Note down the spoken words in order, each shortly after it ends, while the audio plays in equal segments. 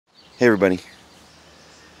Hey everybody,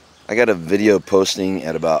 I got a video posting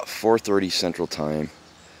at about 4:30 Central Time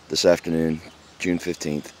this afternoon, June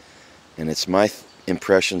 15th, and it's my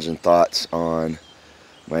impressions and thoughts on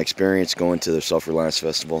my experience going to the Self-Reliance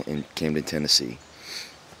Festival in Camden, Tennessee.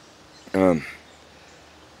 I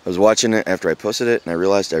was watching it after I posted it, and I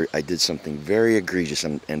realized I did something very egregious,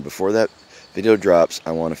 and before that video drops,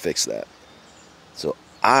 I want to fix that. So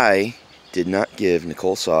I did not give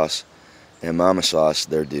Nicole Sauce and Mama Sauce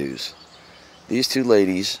their dues. These two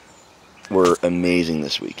ladies were amazing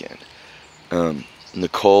this weekend.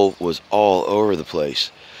 Nicole was all over the place.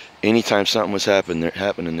 Anytime something was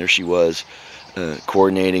happening, there she was,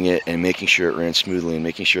 coordinating it and making sure it ran smoothly and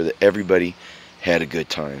making sure that everybody had a good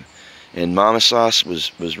time. And Mama Sauce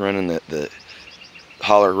was running the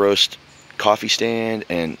holler roast coffee stand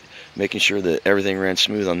and making sure that everything ran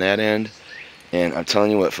smooth on that end. And I'm telling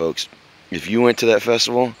you what, folks, if you went to that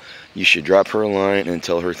festival, you should drop her a line and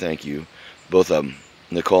tell her thank you, both of them,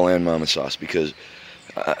 Nicole and Mama Sauce, because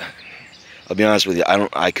I'll be honest with you,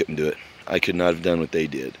 I couldn't do it. I could not have done what they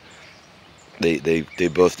did. They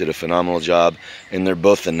both did a phenomenal job, and they're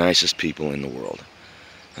both the nicest people in the world.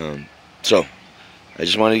 So I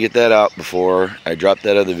just wanted to get that out before I dropped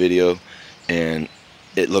that other video, and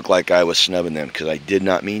it looked like I was snubbing them, because I did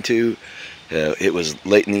not mean to. It was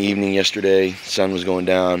late in the evening yesterday, sun was going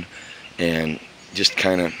down, and just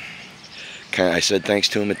kind of I said thanks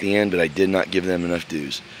to them at the end, but I did not give them enough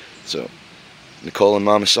dues. So Nicole and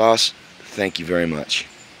Mama Sauce, thank you very much.